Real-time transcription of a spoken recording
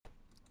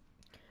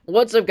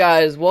What's up,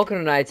 guys? Welcome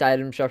to tonight's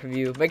item shop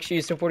review. Make sure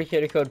you support the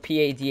creator code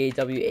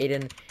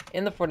PADAW8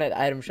 in the Fortnite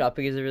item shop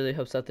because it really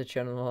helps out the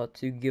channel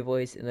to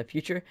giveaways in the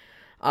future.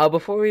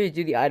 Before we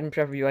do the item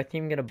shop review, I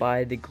think I'm gonna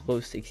buy the glow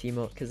sticks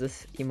emote because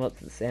this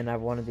emote's insane. I've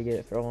wanted to get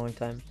it for a long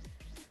time.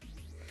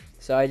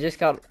 So I just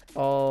got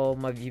all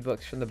my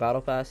V-Bucks from the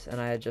battle pass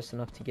and I had just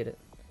enough to get it.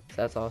 So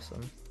that's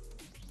awesome.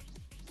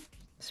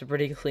 It's a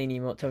pretty clean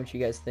emote. Tell me what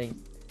you guys think.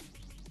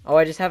 Oh,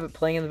 I just have it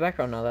playing in the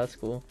background now. That's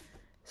cool.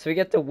 So we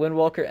get the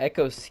Windwalker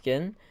Echo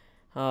skin.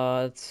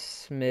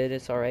 It's mid.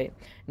 It's alright.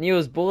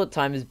 Neo's bullet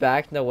time is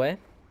back. No way.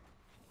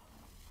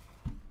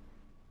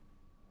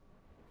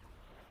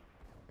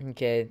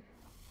 Okay.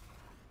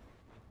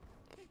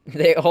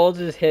 They all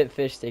just hit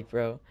fish stick,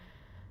 bro.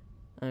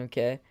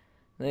 Okay.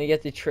 Then you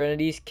get the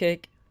Trinity's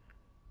kick.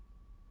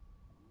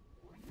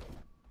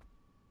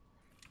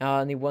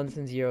 And the ones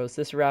and zeros.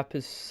 This wrap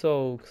is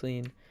so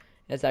clean.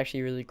 It's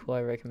actually really cool.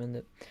 I recommend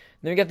it.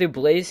 Then we got the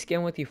Blaze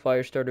skin with the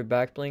Firestarter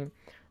back bling.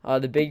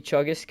 The Big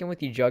Chuggus skin with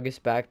the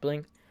Juggus back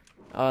bling.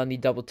 And the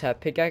double tap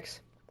pickaxe.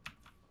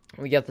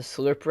 We got the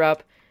Slurp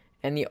wrap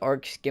and the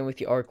Arc skin with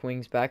the Arc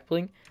wings back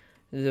bling.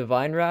 The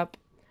Divine wrap.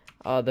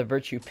 The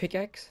Virtue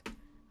pickaxe.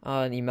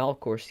 And the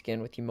Malcor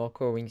skin with the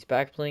Malcor wings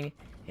back bling.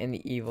 And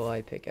the Evil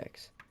Eye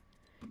pickaxe.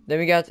 Then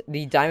we got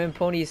the Diamond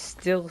Pony is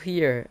still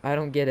here. I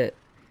don't get it.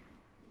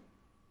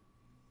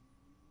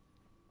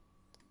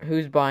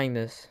 Who's buying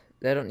this?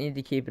 They don't need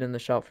to keep it in the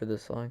shop for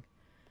this long.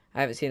 I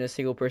haven't seen a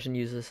single person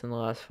use this in the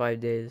last 5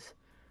 days.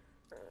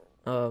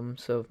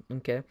 So,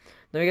 okay.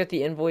 Then we got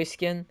the Invoice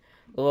skin.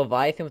 The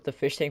Leviathan with the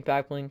fish tank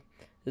back bling.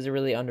 This is a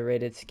really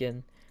underrated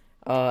skin.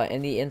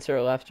 And the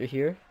insert left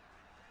here.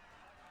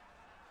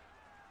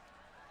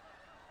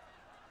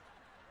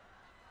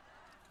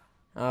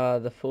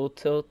 The full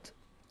tilt.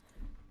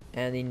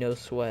 And the no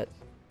sweat.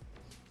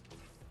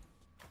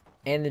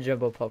 And the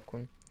jumbo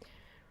popcorn.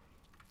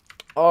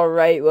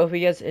 Alright, well, if you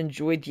guys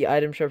enjoyed the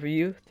item shop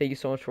review, thank you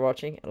so much for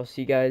watching. And I'll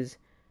see you guys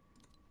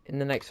in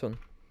the next one.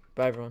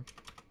 Bye, everyone.